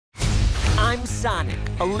I'm Sonic,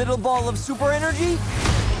 a little ball of super energy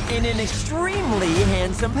in an extremely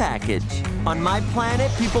handsome package. On my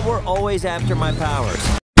planet, people were always after my powers.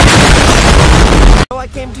 So I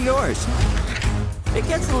came to yours. It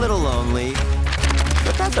gets a little lonely,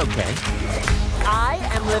 but that's okay. I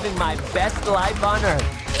am living my best life on Earth.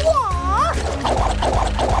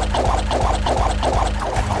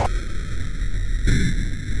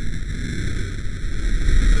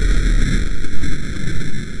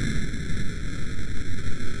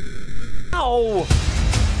 Ow!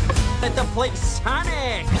 At the place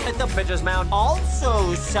Sonic! At the pitcher's mound,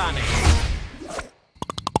 also Sonic!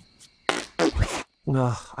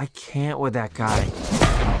 Ugh, I can't with that guy.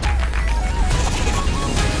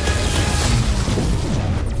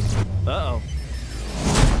 Uh-oh.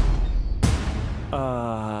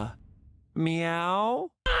 Meow?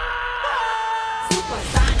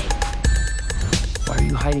 Why are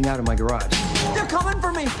you hiding out in my garage? They're coming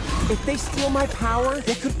for me! If they steal my power,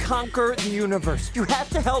 they could conquer the universe. You have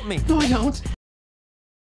to help me. No, I don't.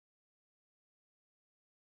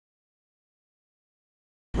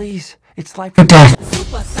 Please, it's life or death.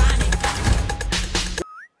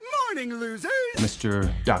 Morning, losers!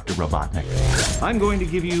 Mr. Dr. Robotnik, I'm going to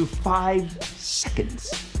give you 5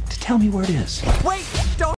 seconds to tell me where it is. Wait!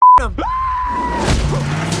 Don't him!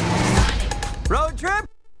 Road trip?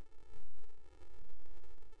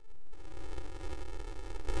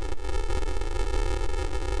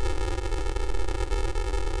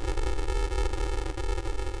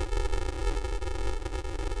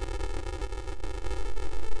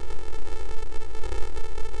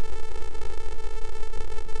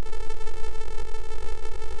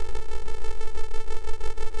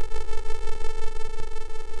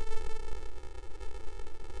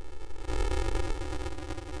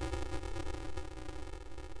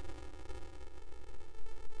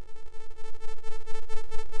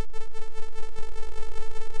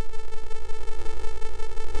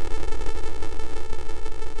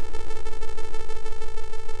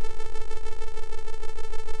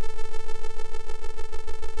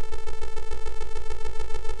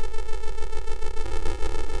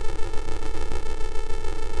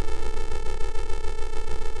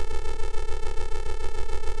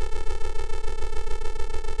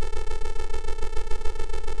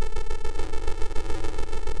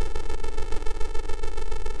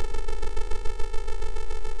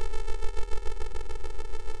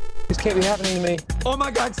 This can't be happening to me. Oh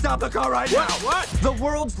my God, stop the car right now! What? The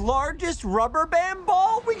world's largest rubber band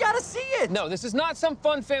ball? We gotta see it! No, this is not some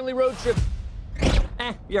fun family road trip.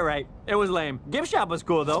 You're right. It was lame. Gift shop was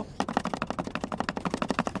cool, though.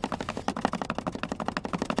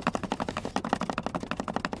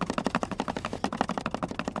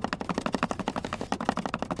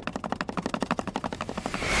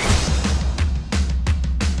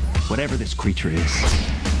 Whatever this creature is,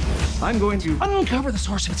 I'm going to uncover the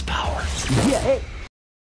source of its power. Yeah, hey.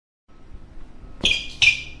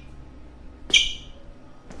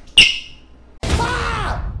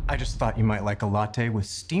 I just thought you might like a latte with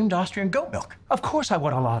steamed Austrian goat milk. Of course I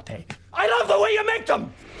want a latte. I love the way you make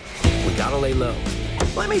them! We gotta lay low.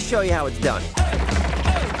 Let me show you how it's done.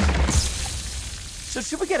 So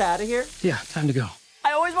should we get out of here? Yeah, time to go.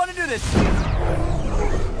 I always want to do this.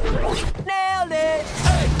 Nailed it!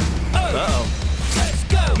 Uh-oh. Let's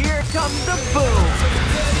go! Here comes the boom!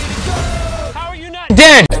 How are you not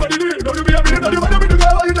Dead!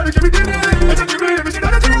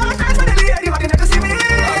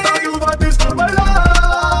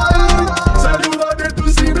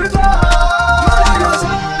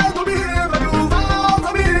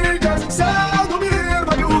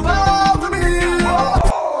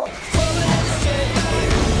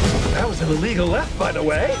 That was an illegal left, by the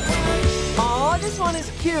way. Aw, this one is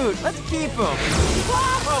cute. Let's keep him.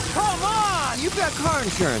 Oh, come on! You've got car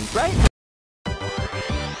insurance, right?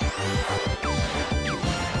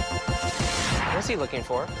 What's he looking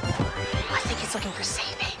for? I think he's looking for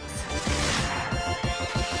savings.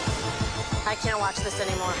 I can't watch this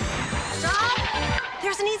anymore. Stop!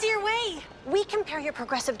 There's an easier way. We compare your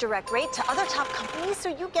Progressive Direct rate to other top companies so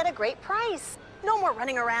you get a great price. No more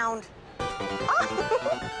running around.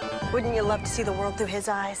 Wouldn't you love to see the world through his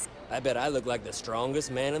eyes? I bet I look like the strongest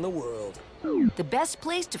man in the world. The best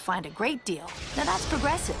place to find a great deal. Now that's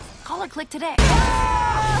Progressive. Call or click today.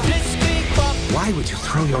 Why would you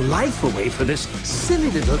throw your life away for this silly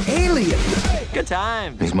little alien? Good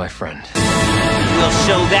time. He's my friend. We'll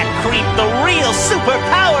show that creep the real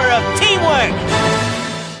superpower of teamwork!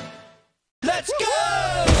 Let's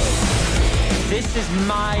go! This is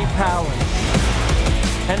my power.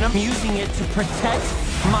 And I'm using it to protect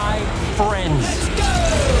my friends. Let's go!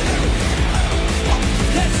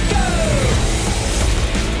 Let's go!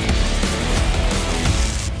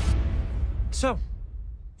 So,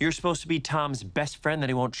 you're supposed to be Tom's best friend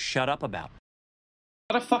that he won't shut up about.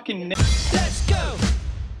 What a fucking Let's go!